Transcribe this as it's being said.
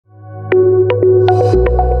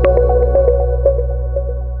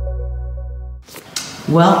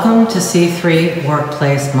Welcome to C3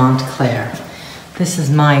 Workplace Montclair. This is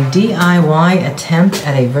my DIY attempt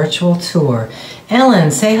at a virtual tour.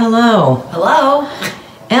 Ellen, say hello. Hello.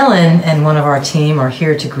 Ellen and one of our team are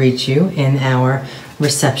here to greet you in our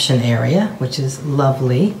reception area, which is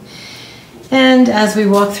lovely. And as we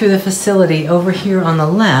walk through the facility, over here on the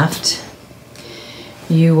left,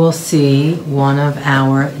 you will see one of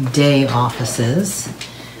our day offices.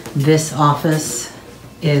 This office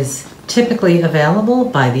is typically available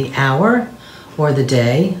by the hour or the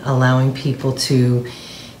day, allowing people to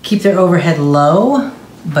keep their overhead low,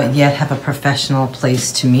 but yet have a professional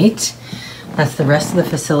place to meet. That's the rest of the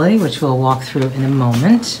facility, which we'll walk through in a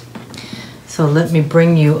moment. So let me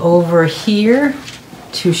bring you over here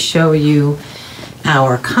to show you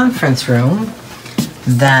our conference room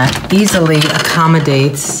that easily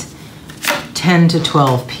accommodates 10 to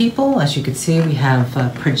 12 people. As you can see, we have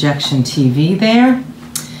a projection TV there,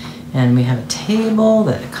 and we have a table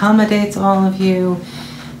that accommodates all of you.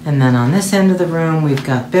 And then on this end of the room, we've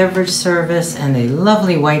got beverage service and a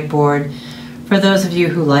lovely whiteboard for those of you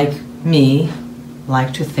who, like me,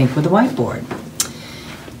 like to think with a whiteboard.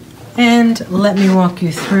 And let me walk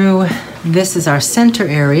you through. This is our center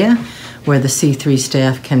area where the C3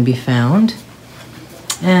 staff can be found.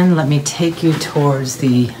 And let me take you towards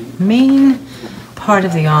the main part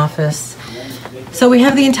of the office. So we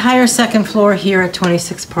have the entire second floor here at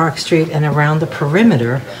 26 Park Street, and around the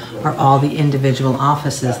perimeter are all the individual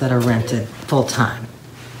offices that are rented full-time.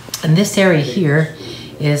 And this area here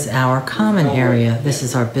is our common area. This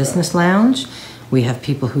is our business lounge. We have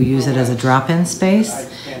people who use it as a drop-in space,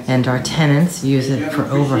 and our tenants use it for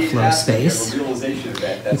overflow space.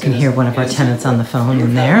 You can hear one of our tenants on the phone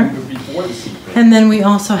in there. And then we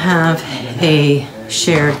also have a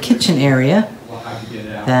shared kitchen area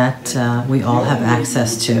that we all have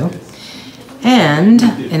access to. And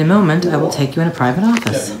in a moment, I will take you in a private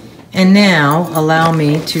office. And now, allow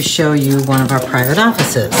me to show you one of our private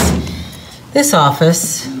offices. This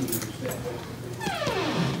office,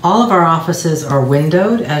 all of our offices are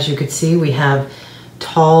windowed. As you can see, we have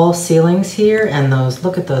tall ceilings here, and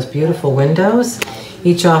look at those beautiful windows.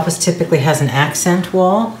 Each office typically has an accent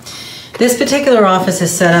wall. This particular office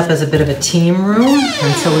is set up as a bit of a team room,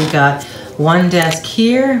 and so we've got one desk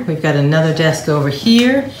here, we've got another desk over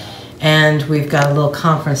here, and we've got a little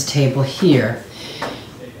conference table here.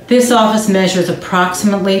 This office measures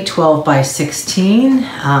approximately 12 by 16.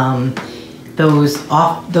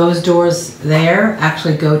 Those doors there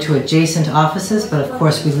actually go to adjacent offices, but of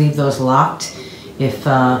course we leave those locked if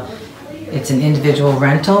it's an individual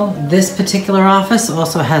rental. This particular office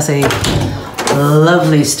also has a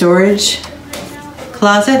lovely storage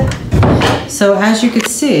closet. So as you can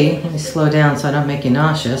see, let me slow down so I don't make you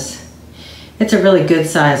nauseous. It's a really good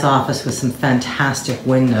size office with some fantastic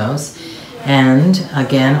windows. And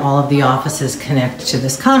again, all of the offices connect to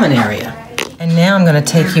this common area. And now I'm going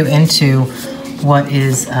to take you into what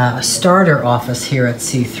is a starter office here at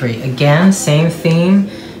C3. Again, same theme,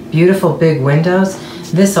 beautiful big windows.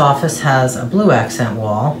 This office has a blue accent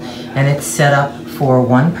wall, and it's set up for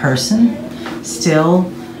one person.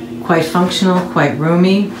 Still quite functional, quite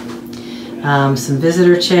roomy. Some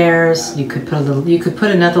visitor chairs. You could put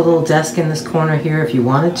another little desk in this corner here if you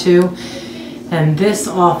wanted to. And this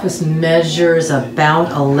office measures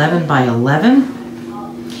about 11 by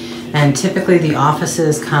 11. And typically the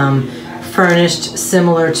offices come furnished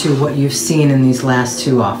similar to what you've seen in these last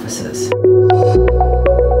two offices.